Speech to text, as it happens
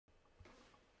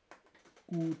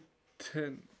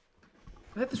Guten.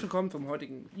 Herzlich willkommen zum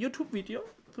heutigen YouTube-Video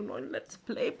zum neuen Let's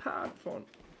Play-Part von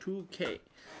 2K.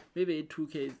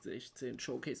 WWE2k16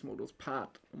 Showcase-Modus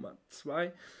Part Nummer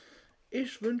 2.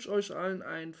 Ich wünsche euch allen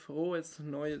ein frohes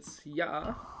neues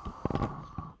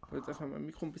Jahr. Ich jetzt erstmal mein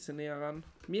Mikro ein bisschen näher ran.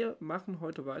 Wir machen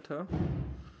heute weiter.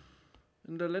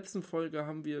 In der letzten Folge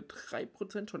haben wir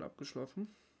 3% schon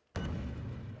abgeschlossen.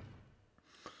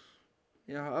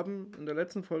 Wir haben in der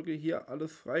letzten Folge hier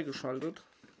alles freigeschaltet.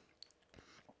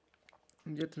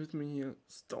 Und jetzt müssen wir hier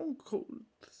Stone Cold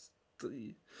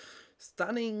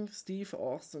Stunning Steve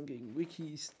Austin gegen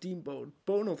Ricky Steamboat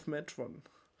Bonus Match von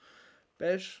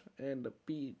Bash and the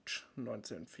Beach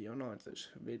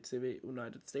 1994. WCW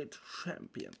United States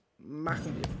Champion.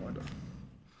 Machen wir, Freunde.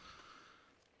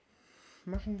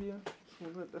 Machen wir. Ich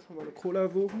muss jetzt erstmal mal eine Cola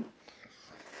suchen.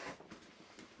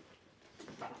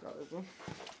 Also.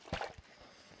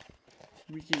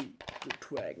 Ricky the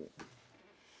Dragon.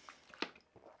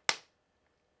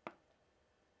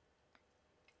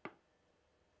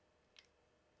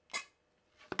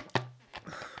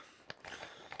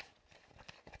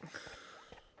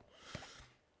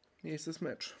 Nächstes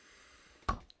Match.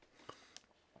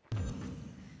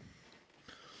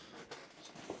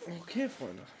 Okay,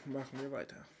 Freunde, machen wir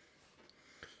weiter.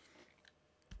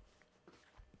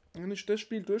 Wenn ich das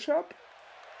Spiel durch habe,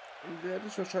 werde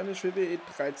ich wahrscheinlich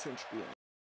WWE13 spielen.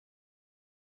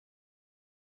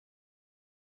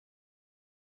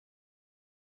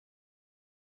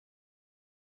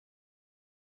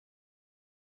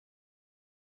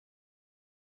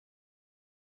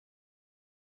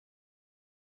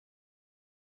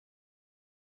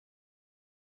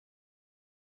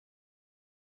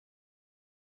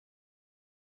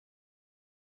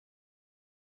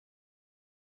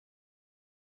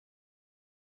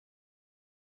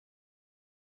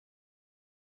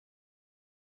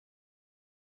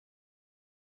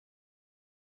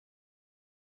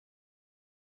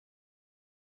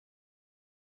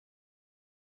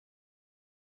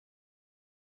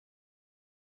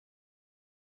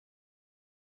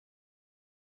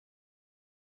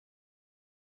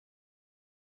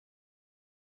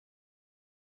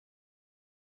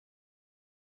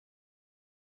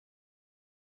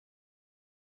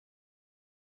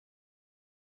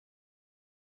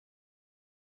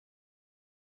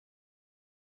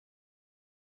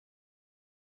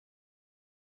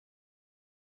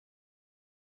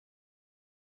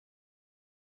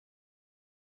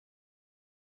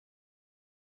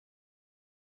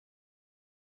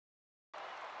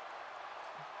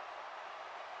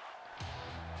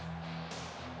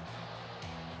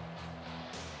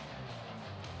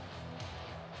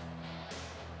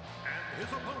 His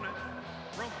opponent,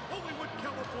 from Hollywood,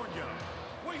 California,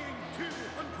 weighing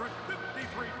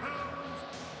 253 pounds,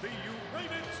 the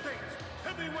United States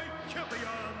Heavyweight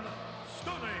Champion,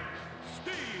 Stunning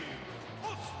Steve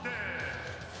Austin.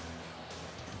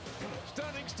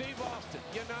 Stunning Steve Austin,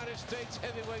 United States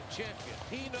Heavyweight Champion.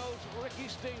 He knows Ricky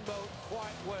Steamboat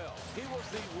quite well. He was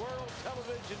the World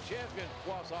Television Champion,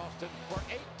 was Austin, for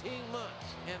 18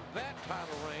 months. And that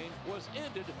title reign was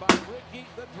ended by Ricky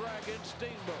the Dragon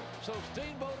Steamboat. So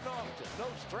Steamboat and Austin, no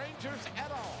strangers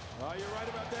at all. Oh, you're right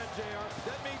about that, JR.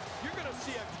 That means you're going to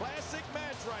see a classic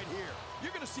match right here.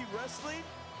 You're going to see wrestling,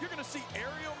 you're going to see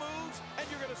aerial moves, and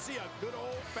you're going to see a good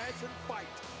old-fashioned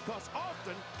fight. Because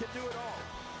Austin can do it all.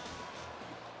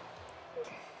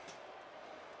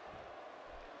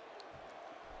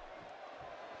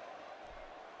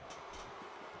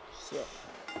 So.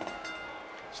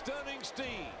 Stunning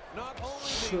Steve, not only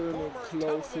the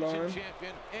former television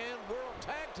champion and world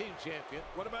tag team champion.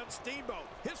 What about Steamboat?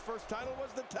 His first title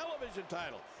was the television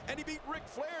title, and he beat Ric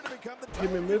Flair to become the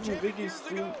television champion years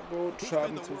ago. He's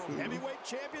been the world heavyweight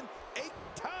champion 8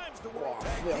 times, the world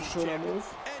tag team champion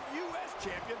and U.S.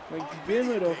 champion. Dann gehen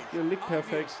wir doch, ihr liegt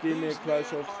perfekt, gehen wir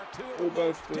gleich auf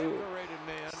oberste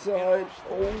Zeit.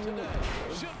 Oh.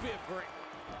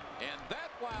 And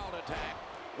that wild attack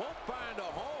won't find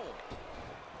a home.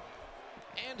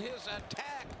 And his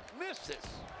attack misses.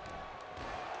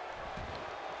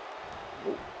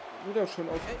 Oh, wieder schon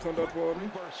ausgekontert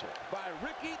worden. By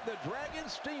Ricky the Dragon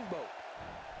Steamboat.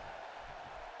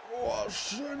 Oh,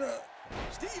 schöne.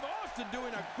 Steve Austin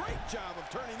doing a great job of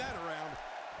turning that around.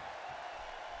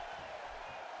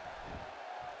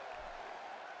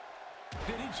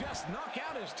 Did he just knock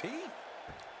out his teeth?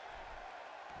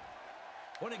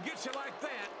 When it gets you like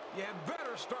that, you had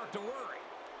better start to worry.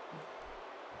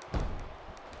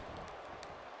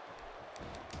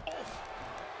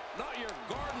 Not your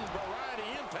garden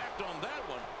variety impact on that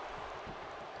one.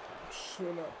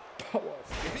 Schöner Power.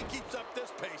 If he keeps up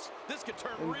this pace, this could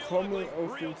turn real Entkomme ugly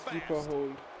aus dem real Sleeper fast.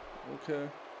 Hold. Okay.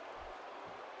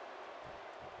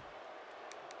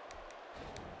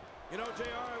 You know, JR,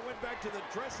 I went back to the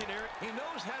dressing area. He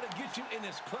knows how to get you in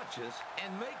his clutches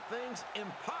and make things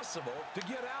impossible to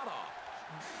get out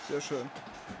of. Sehr schön.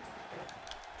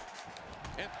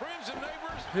 And friends and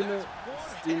neighbors, Pinne, that's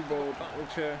one Steamboat. heck of a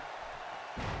punch. Okay.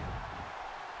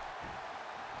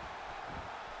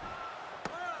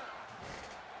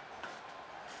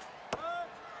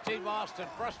 Steve Austin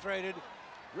frustrated.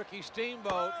 Ricky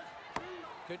Steamboat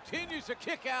continues to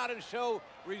kick out and show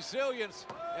resilience.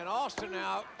 And Austin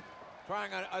now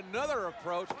trying another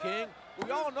approach, King.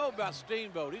 We all know about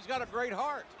Steamboat. He's got a great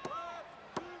heart.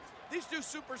 These two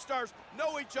superstars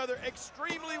know each other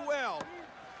extremely well.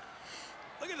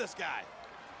 Look at this guy.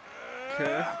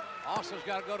 Okay. Austin's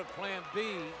got to go to plan B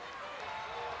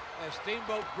as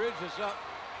Steamboat bridges up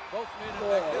both men in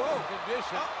magnificent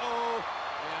condition.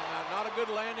 And not a good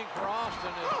landing for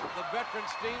Austin as the veteran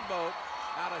Steamboat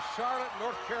out of Charlotte,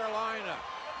 North Carolina,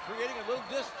 creating a little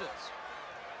distance.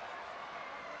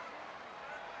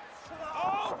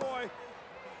 Oh, boy.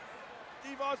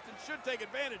 Steve Austin should take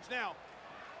advantage now.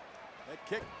 That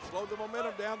kick slowed the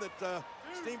momentum down that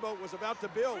Steamboat was about to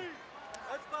build.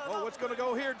 Oh, what's going to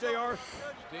go here, JR?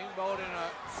 Steamboat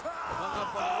hung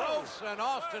up on the ropes, and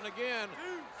Austin again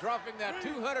dropping that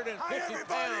 250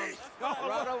 pounds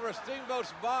right over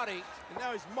Steamboat's body. And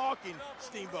now he's mocking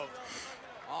Steamboat.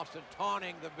 Austin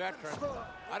taunting the veteran.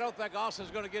 I don't think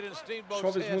Austin's going to get in Steamboat's Ich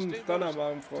hoffe, ich head. muss einen Stunner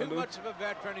machen, Too Freunde. much of a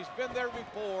veteran. He's been there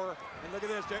before. And look at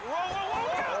this, JR. Whoa,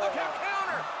 Oh, look at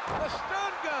counter. The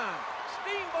stun gun.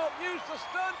 Steamboat used the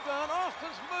stun gun.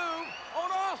 Austin's move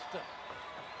on Austin.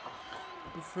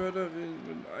 Beförderin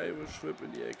mit einem Irish Whip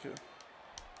in die Ecke.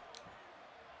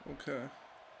 Okay.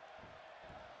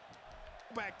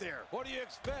 Back there. What do you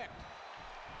expect?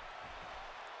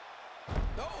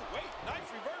 No, wait,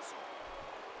 nice reversal.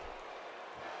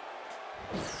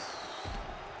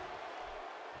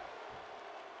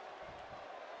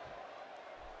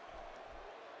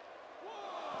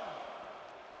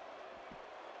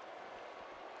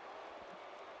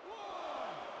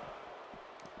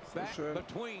 Sehr Back schön.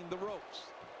 between the ropes.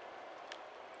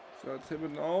 So, jetzt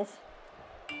heben wir auf.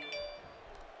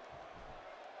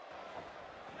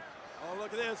 Oh,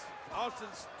 look at this.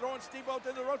 Austin's throwing Steamboat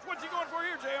in the ropes. What's he going for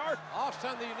here, JR?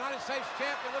 Austin, the United States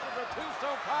champion, looking for a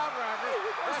tombstone power driver.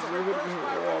 That's Oh, reversed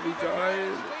by oh, wie Ricky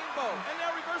geil. Steamboat. And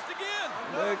now reversed again.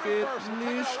 Der geht Reversal.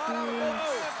 nicht Taking a lot out of the durch.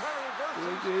 load and trying to reverse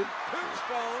Der it. geht.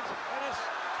 Tombstones, and it's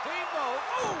Steamboat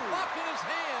locking his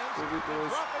hands Der geht and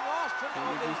durch. dropping Austin Der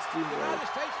on geht the durch Steamboat. United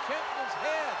States champion's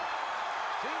head.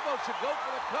 Steamboat should go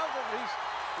for the cover, but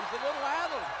he's a little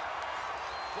addled.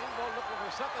 Steamboat looking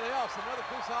for something else, another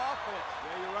piece of offense.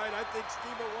 Yeah, you're right. I think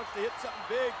Steamboat wants to hit something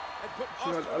big and put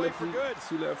Schon Austin hat away alle for good.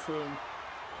 Ziele erfüllen.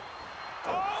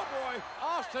 Oh, boy.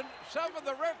 Austin shoving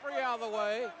the referee out of the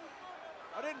way.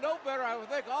 I didn't know better. I would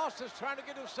think Austin's trying to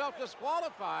get himself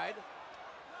disqualified.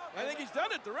 I think he's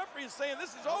done it. The referee is saying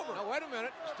this is over. Now, wait a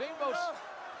minute.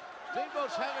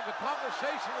 Steamboat's having a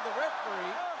conversation with the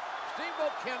referee.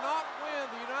 Steamboat cannot win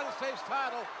the United States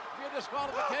title via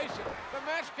disqualification. The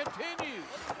match continues.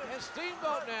 And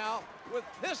Steamboat now with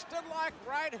piston-like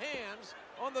right hands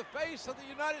on the face of the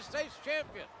United States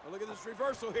champion. Well, look at this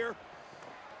reversal here.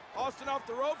 Austin off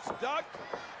the ropes, duck.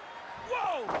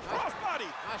 Whoa, crossbody.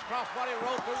 Nice crossbody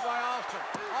roll through by Austin.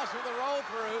 Austin with a roll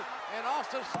through, and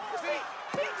Austin's feet.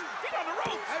 Feet on the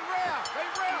ropes. They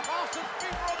ref. Austin's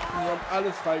feet are on the Wir ropes. haben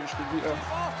alles freigespielt wieder.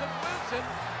 Austin wins it.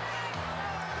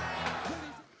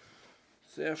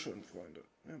 Sehr schön, Freunde.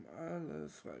 Wir haben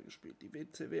alles freigespielt. Die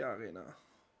WCW Arena.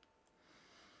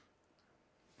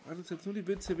 War das jetzt nur die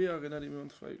WCW Arena, die wir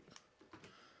uns frei...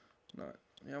 Nein,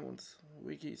 wir haben uns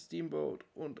Ricky Steamboat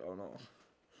und auch noch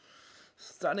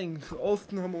Stunning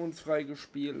Austen haben wir uns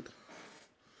freigespielt.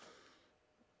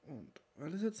 Und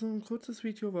weil es jetzt nur ein kurzes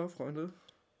Video war, Freunde,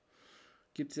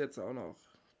 gibt es jetzt auch noch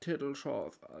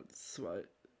Titelchance als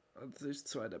sich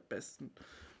zwei der besten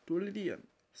duellieren.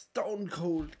 Stone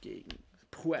Cold gegen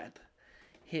Bret,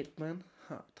 Hitman,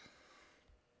 Hart.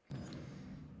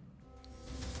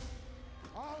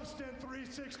 Austen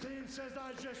 316 says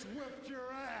I just whipped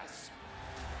your ass.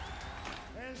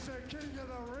 As the king of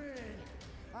the ring,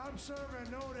 I'm serving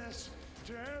notice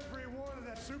to every one of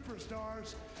the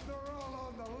superstars. They're all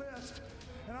on the list,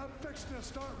 and I'm fixing to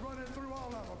start running through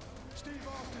all of them. Steve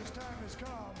Austin's time has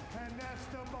come, and that's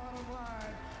the bottom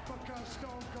line, because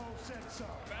Stone Cold said so.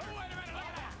 Oh, wait a minute, look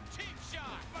at that. Cheap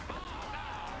shot. Oh, no.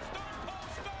 Stone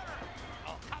Cold Stunner.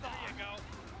 Oh, come on. There you go.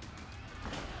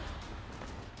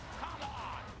 Come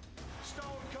on.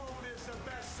 Stone Cold is the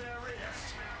best there is.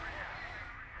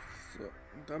 So,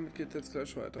 Damit geht jetzt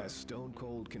gleich weiter. As Stone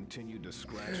Cold continued to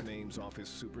scratch names off his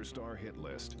superstar hit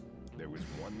list, there was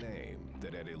one name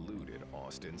that had eluded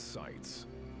Austin's sights.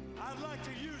 I'd like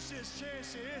to use this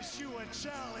chance to issue a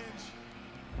challenge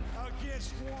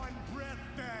against one Bret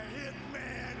the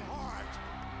Hitman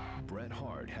Hart. Bret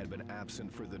Hart had been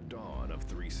absent for the dawn of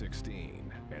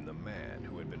 316, and the man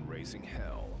who had been raising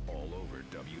hell all over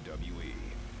WWE.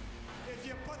 If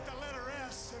you put the letter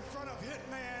S in front of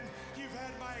Hitman, you've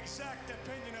had my exact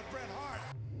opinion of Bret Hart.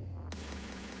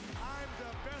 I'm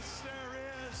the best there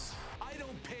is. I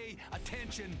don't pay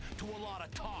attention to a lot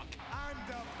of talk, I'm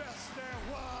the best there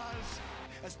was.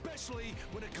 especially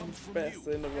when it comes from Best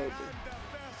you. in the world. I'm the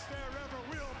best there ever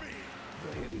will be.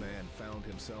 The Hitman found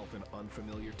himself in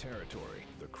unfamiliar territory,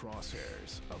 the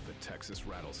crosshairs of the Texas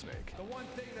Rattlesnake. The one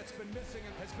thing that's been missing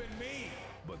has been me.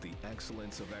 But the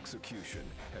excellence of execution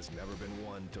has never been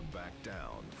one to back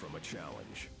down from a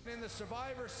challenge. In the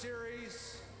Survivor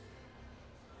Series,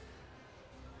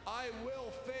 I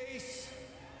will face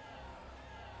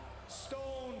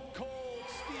Stone Cold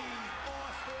Steve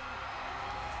Austin.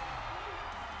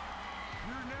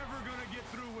 You're never gonna get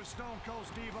through with Stone Cold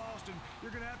Steve Austin.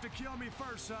 You're gonna have to kill me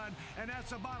first, son, and that's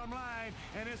the bottom line,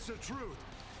 and it's the truth.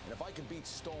 And if I can beat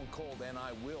Stone Cold, then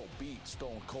I will beat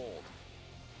Stone Cold.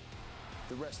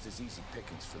 The rest is easy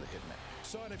pickings for the Hitman.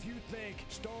 Son, if you think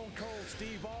Stone Cold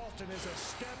Steve Austin is a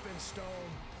stepping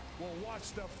stone, well,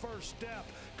 watch the first step,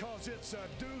 cause it's a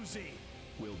doozy.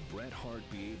 Will Bret Hart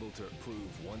be able to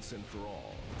prove once and for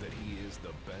all that he is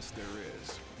the best there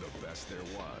is, the best there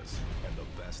was, and the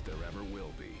best there ever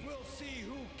will be? We'll see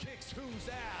who kicks whose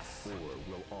ass. Or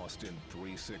will Austin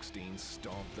 316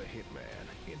 stomp the Hitman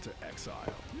into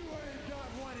exile? You ain't got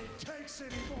what it takes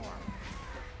anymore.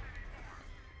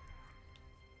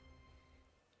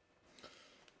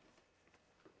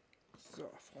 So,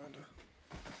 Freunde.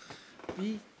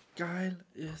 Wie geil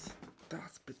ist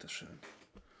das, bitteschön?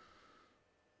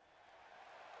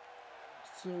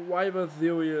 Survivor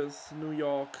Series, New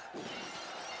York.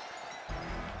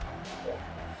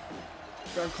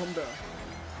 Da kommt er.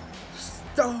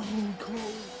 Stone Cold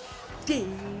Steve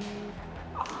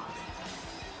Austin.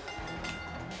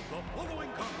 The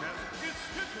following contest is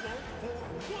scheduled for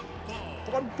one fall.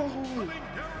 One fall. Coming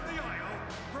down the aisle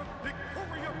from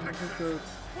Victoria, Texas,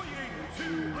 weighing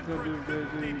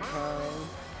 250 pounds,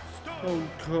 Stone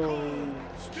Cold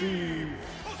Steve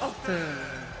Austin.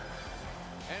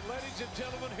 And ladies and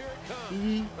gentlemen, here it comes.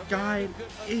 Wie geil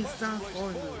ist das,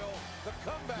 Freunde?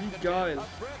 Wie geil.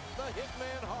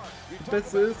 Das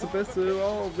Beste ist, das Beste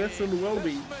war, Best in the World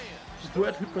be.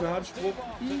 Bret Hitman Hart Spruch.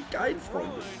 Wie geil,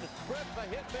 Freunde.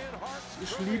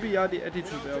 Ich liebe ja die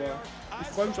Attitude Era. Ich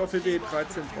freue mich auf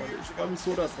WWE2k16, Freunde. Ich freue mich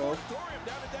so darauf.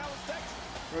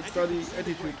 Weil es da die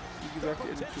Attitude, wie gesagt,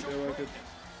 die Attitude Era gibt.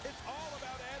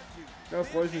 Da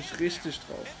freue ich mich richtig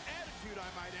drauf.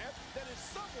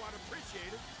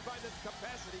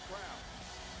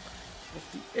 Auf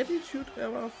die Attitude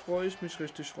Era freue ich mich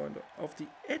richtig, Freunde. Auf die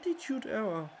Attitude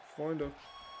Era, Freunde.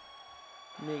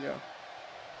 Mega.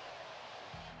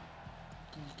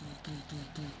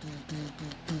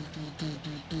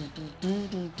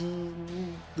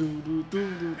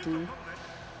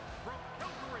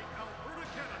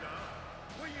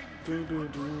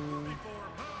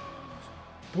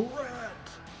 Bret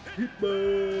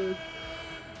Hitman.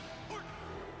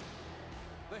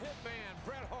 The Hitman,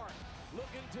 Bret Hart,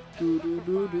 looking to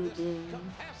electrify this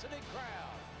capacity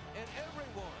crowd and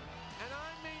everyone. And I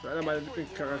mean Einer meiner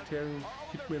Lieblingscharakteren,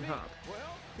 Hitman Hart.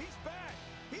 Well, he's back.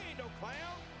 He ain't no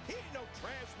clown. He ain't no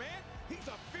trash man. He's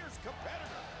a fierce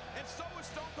competitor. And so is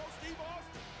Stone Cold Steve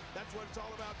Austin. That's what it's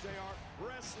all about, JR.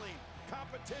 Wrestling,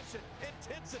 competition,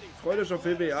 intensity. Freut euch auf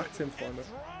WWE2k18, Freunde.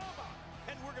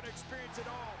 And we're gonna experience it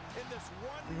all in this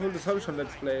one. Und das habe ich schon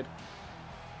Let's Played.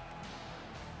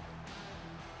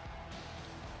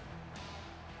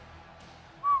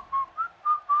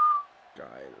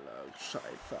 Geile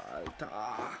Scheiße,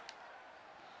 Alter.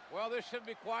 Well, this should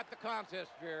be quite the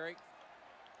contest, Jerry.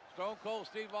 Stone Cold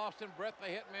Steve Austin, Bret the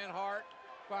Hitman Hart,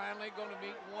 finally going to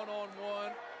meet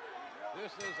one-on-one.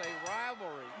 This is a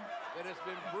rivalry that has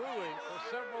been brewing for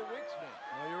several weeks now.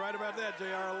 Well, you're right about that,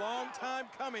 JR. A long time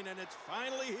coming, and it's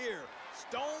finally here.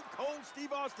 Stone Cold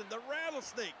Steve Austin, the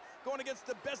Rattlesnake, going against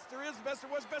the best there is, best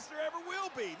there was, best there ever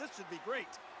will be. This should be great.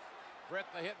 Bret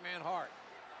the Hitman Hart,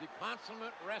 the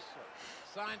consummate wrestler,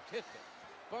 scientific,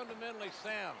 fundamentally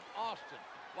sound. Austin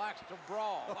likes to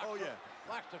brawl,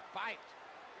 likes to fight.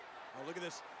 Oh, look at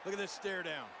this stare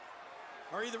down.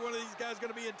 Are either one of these guys going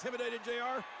to be intimidated,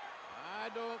 JR? I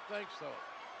don't think so.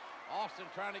 Austin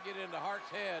trying to get into Hart's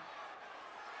head.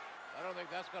 I don't think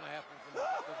that's going to happen.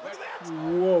 Look at that!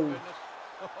 Whoa.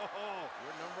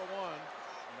 You're number one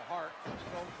in the heart of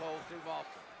Stone Cold Steve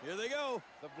Austin. Here they go.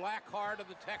 The black heart of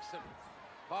the Texan.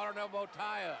 Collar and elbow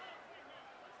tie-up.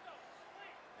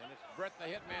 And it's Bret the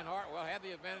Hitman Hart. Well, had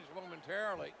the advantage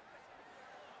momentarily.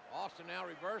 Austin now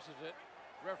reverses it.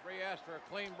 Referee asked for a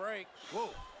clean break. Whoa.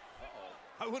 Uh-oh.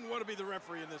 I wouldn't want to be the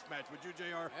referee in this match, would you,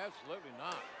 JR? Absolutely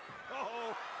not.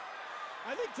 Uh-oh.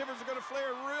 I think Timbers are going to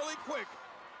flare really quick.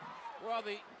 Well,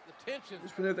 the tension.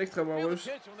 Ich bin jetzt extra mal ruhig,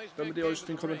 damit ihr euch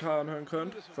den Kommentar anhören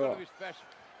könnt. So.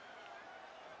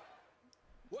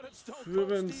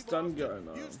 Führen Stun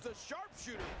Gunner. Used the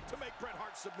sharpshooter to make Bret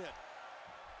Hart submit.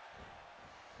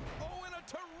 Oh, and a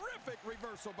terrific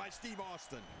reversal by Steve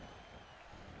Austin.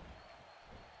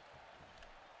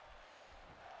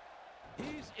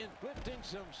 He's inflicting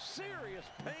some serious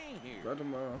pain here. Warte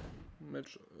mal.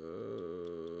 Match.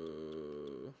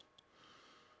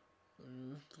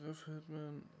 Treffer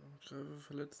Hitman. Greife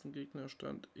verletzten Gegner.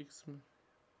 Stand X.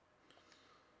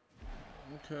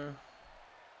 Okay.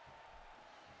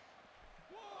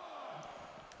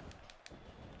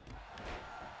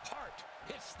 Hart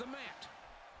hits the mat.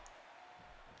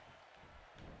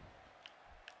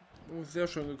 Oh, sehr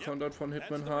schön gekontert von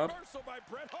Hitman Hart.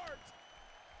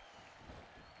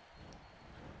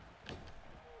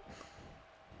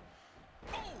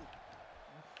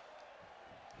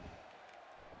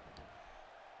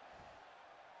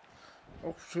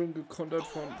 Auch schön gekontert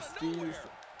von Steve.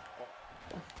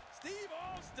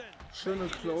 Schöne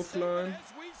Clothesline.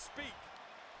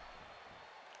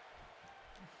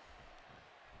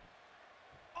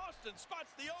 Austin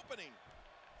spots the opening.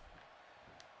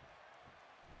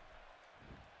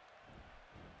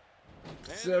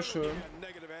 Sehr schön.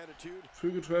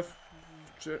 Früh getroffen,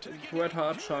 Bret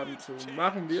Hart Schaden zu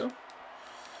machen wir.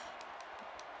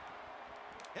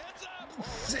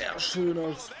 Sehr schön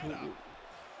aus.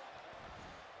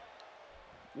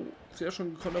 Oh, sehr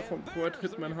schön gekontert von Bret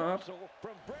Hitman Hart.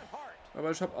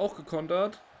 Aber ich habe auch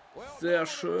gekontert. Sehr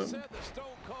schön.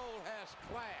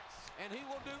 And he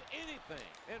will do anything,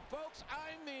 and folks,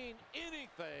 I mean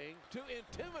anything, to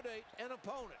intimidate an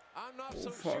opponent. I'm not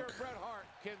so sure Bret Hart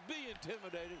can be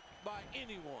intimidated by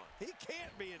anyone. He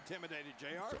can't be intimidated,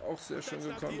 JR. Auch sehr schön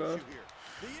gekontert.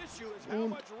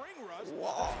 Und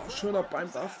wow, schöner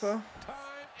Beinbuster.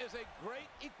 Time is a great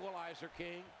equalizer,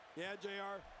 King. Yeah,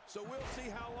 JR. So we'll see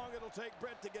how long it'll take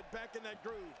Bret to get back in that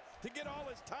groove, to get all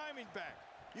his timing back.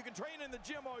 You can train in the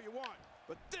gym all you want,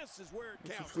 but this is where it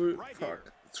counts, right here.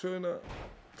 Schöner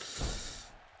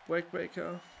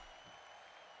Backbreaker.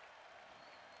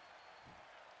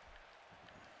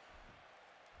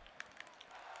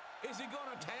 Is he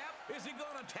gonna tap? Is he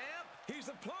gonna tap? He's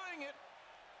applying it.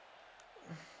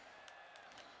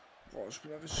 Boah, ich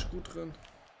bin da richtig gut drin.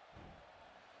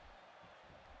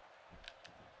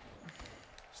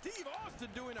 Steve Austin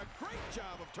doing a great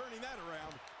job of turning that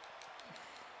around.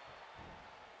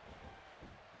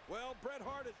 Well, Bret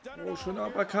Hart has done it all schöner here in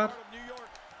the Uppercut. heart of New York,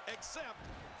 except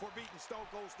for beating Stone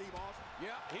Cold Steve Austin.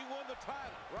 Yeah, he won the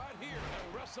title right here at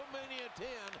WrestleMania 10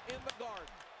 in the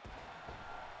Garden.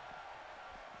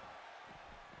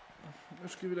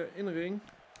 Ich gehe wieder in den Ring.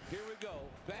 Here we go,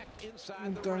 back inside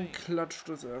Und the dann ring. klatscht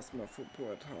es erstmal für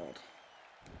Bret Hart.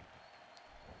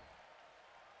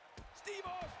 Steve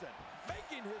Austin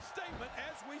making his statement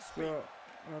as we speak. So,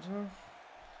 warte.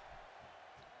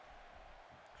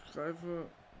 Ich greife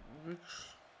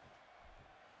rücksch.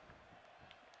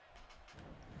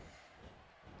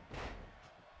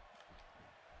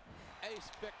 A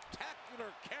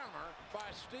spectacular counter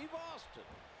by Steve Austin.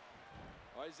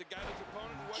 Oh, he's got his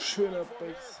opponent in what Schöner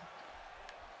Base.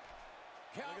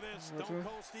 Look at this. Stone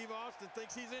Cold Steve Austin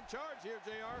thinks he's in charge here,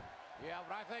 JR. Yeah,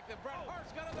 but I think that Bret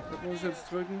Hart's got other Muss ich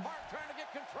jetzt drücken? Hart trying to get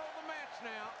control of the match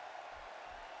now.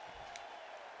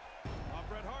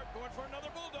 Bret Hart going for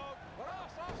another bulldog. But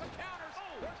also counters.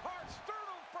 There's Hart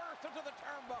sternum first into the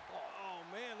turnbuckle. Oh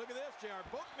man, look at this, JR.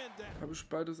 Both men down. Habe ich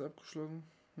beides abgeschlossen?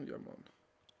 Ja, Mann.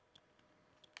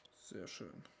 Sehr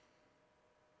schön.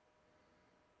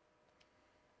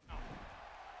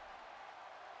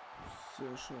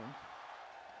 Sehr schön.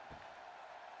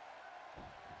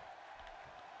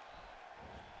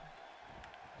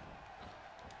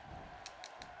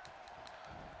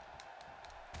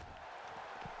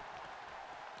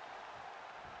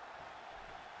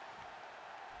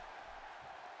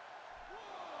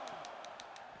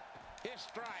 His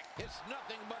strike, it's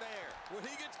nothing but air. When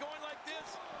he gets going like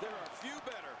this, there are a few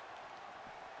better.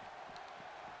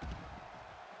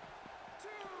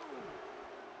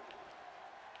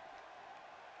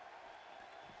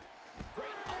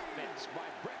 Great offense by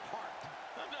Bret Hart.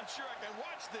 I'm not sure I can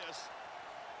watch this.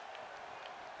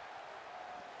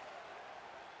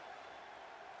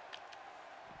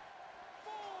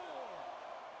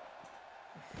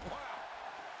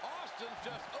 Austin's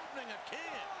just opening a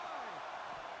can.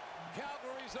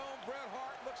 Calgary's own Bret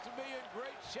Hart looks to be in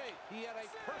great shape. He had a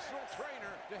personal trainer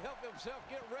to help himself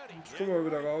get ready. Jetzt kommen wir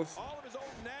wieder raus. All of his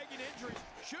old nagging injuries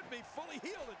should be fully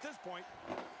healed at this point.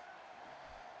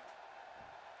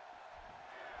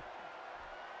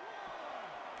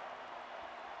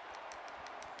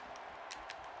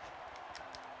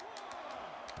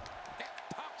 That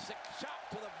toxic shot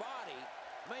to the body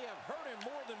may have hurt him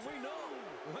more than we know.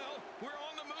 Well, we're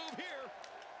on the move here.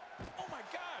 Oh my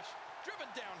gosh, driven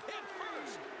down head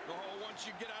first. Oh, once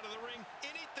you get out of the ring,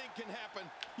 anything can happen.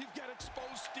 You've got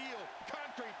exposed steel,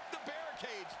 concrete, the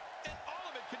barricades, and all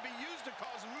of it can be used to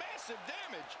cause massive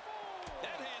damage.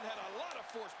 That hand had a lot of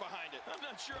force behind it. I'm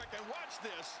not sure I can watch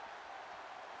this.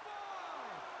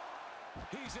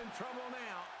 He's in trouble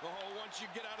now. Oh, once you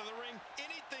get out of the ring,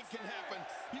 anything can happen.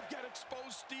 You've got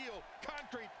exposed steel,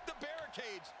 concrete, the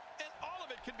barricades, and all of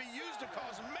it can be used to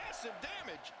cause massive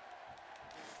damage.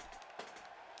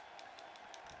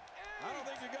 I don't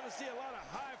think you're going to see a lot of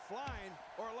high flying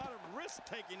or a lot of risk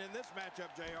taking in this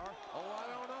matchup, JR. Oh, I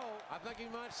don't know. I think he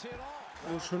might sit off.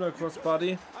 Oh, schöner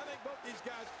Crossbody. I think both these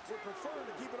guys would prefer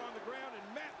to keep it on the ground and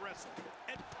mat wrestle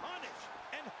and punish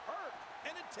and hurt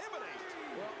and intimidate.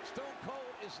 Well, Stone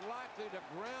Cold is likely to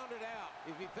ground it out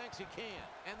if he thinks he can.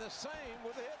 And the same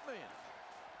with the Hitman.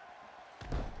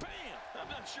 Bam! I'm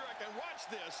not sure I can watch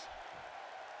this.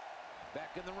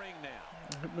 Back in the ring now.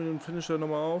 Hit mir den Finisher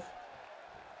nochmal auf.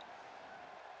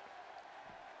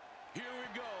 Here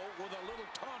we go with a little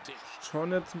taunting.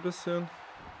 Schauen jetzt ein bisschen.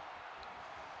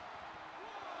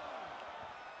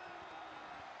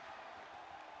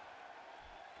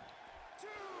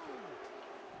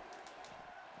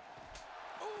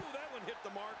 Oh, that one hit the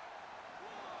mark.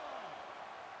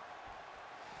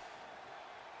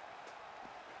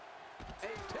 A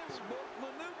textbook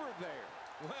maneuver there.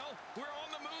 Well, we're on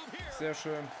the move here. Sehr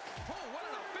schön. Oh, what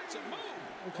an offensive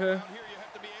move. Okay. Out here you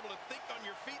have to be able to think on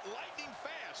your feet lightning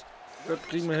fast. Das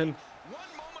kriegen wir hin. One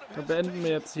moment of Dann beenden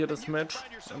wir hesitation, jetzt hier das and you Match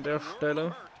find yourself an der in a world of Stelle.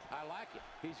 hurt. I like it.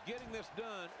 He's getting this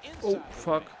done inside Oh, the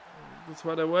fuck. ring. Das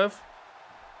war der Ref.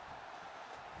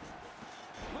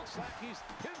 Looks like he's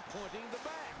pinpointing the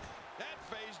back. That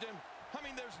phased him. I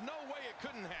mean, there's no way it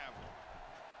couldn't have.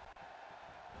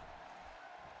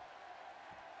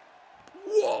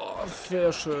 Wow,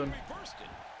 sehr schön. Reversed it.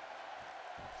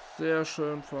 Sehr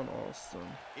schön von Austen.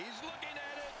 He's looking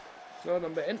at it. So,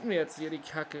 dann beenden wir jetzt hier die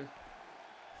Kacke.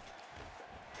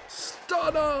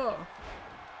 Stunner!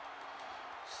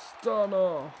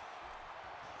 Stunner!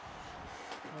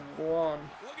 One.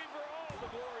 Looking for all the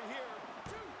glory here.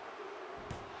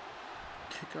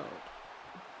 Kick out.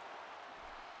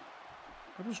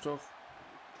 Hab ich doch.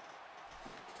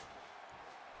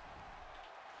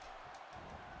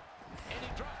 And he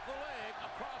dropped the leg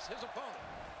across his opponent.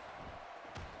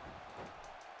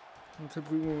 Und da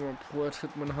prüfen wir mal Bret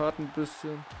Hitman Hart ein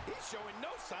bisschen. He's showing no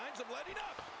signs of letting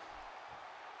up.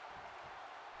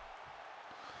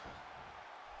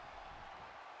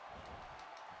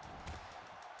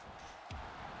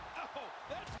 Oh,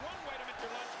 that's one way to make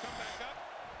your lunch come back up.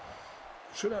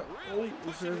 Schöner. Oh, Really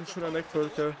das ist pushing ein it schöner to the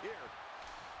Neckbreaker. limit here.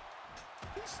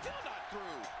 He's still not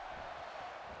through.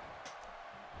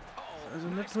 Uh-oh, Also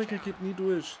nice Neckbreaker count. geht nie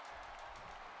durch.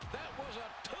 That was a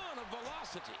ton of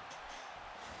velocity.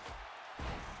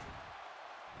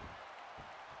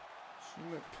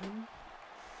 Schöner Pin.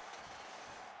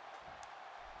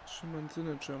 Schon mal ein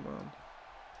Signature, Mann.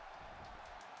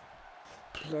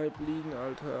 Bleib liegen,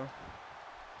 Alter.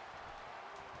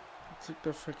 Jetzt liegt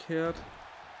er verkehrt.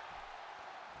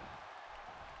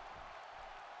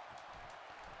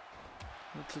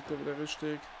 Jetzt liegt er wieder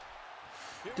richtig.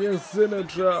 Der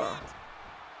Signature.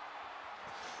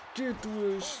 Geht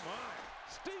durch.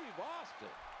 Steve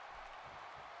Austin.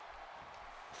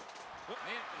 Man,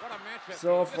 what a matchup.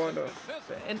 So, This Freunde. has been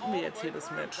physical Beenden all wir the jetzt way hier das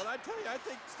through. Match. But I tell you, I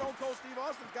think Stone Cold Steve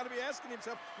Austin's got to be asking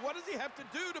himself, what does he have to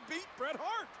do to beat Bret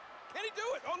Hart? Can he do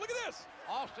it? Oh, look at this.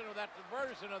 Austin with that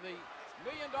diversion of the $1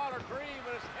 Million Dream,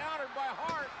 and it's countered by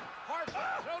Hart. Hart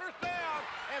shoulders down,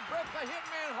 and Bret the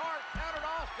Hitman Hart countered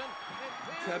Austin.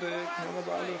 Fertig, haben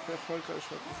aber alle erfolgreich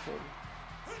fortgefolgt.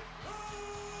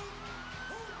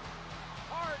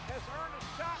 Hart has earned a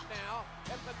shot now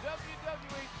as the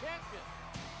WWE champion.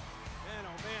 Man,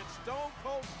 oh man, Stone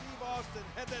Cold Steve Austin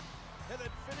had that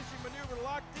finishing maneuver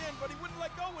locked in, but he wouldn't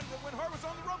let go when Hart was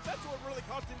on the ropes. That's what really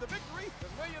cost him the victory. The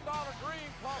 $1 Million Dream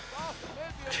cost Austin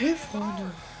maybe Okay,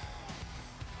 Freunde.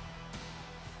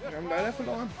 Wir haben leider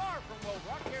verloren. Far from over.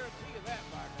 I guarantee you that,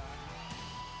 by God.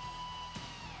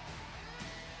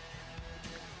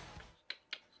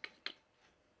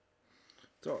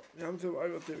 So, wir haben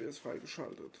Survivor Series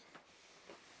freigeschaltet.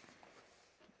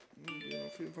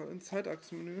 auf jeden Fall ins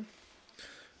Zeitachsenmenü.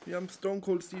 Wir haben Stone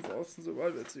Cold Steve Austin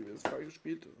Survival Series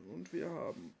freigespielt und wir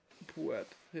haben Bret,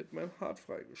 Hitman, Hart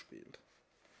freigespielt.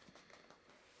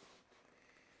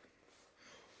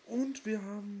 Und wir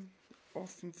haben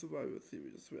Austen Survival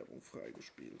Series Werbung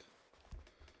freigespielt.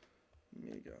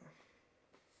 Mega.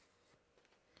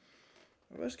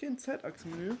 Aber ich gehe in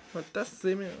Zeitachsenmenü, weil das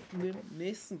sehen wir im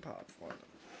nächsten Part, Freunde.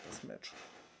 Das Match.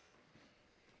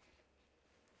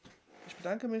 Ich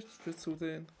bedanke mich fürs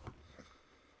Zusehen.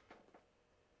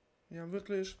 Wir haben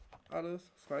wirklich alles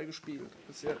freigespielt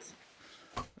bis jetzt.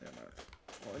 Ja,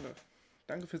 Freunde,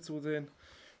 danke fürs Zusehen.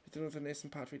 Wir sehen uns im nächsten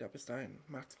Part wieder. Bis dahin,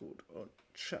 macht's gut und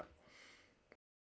ciao.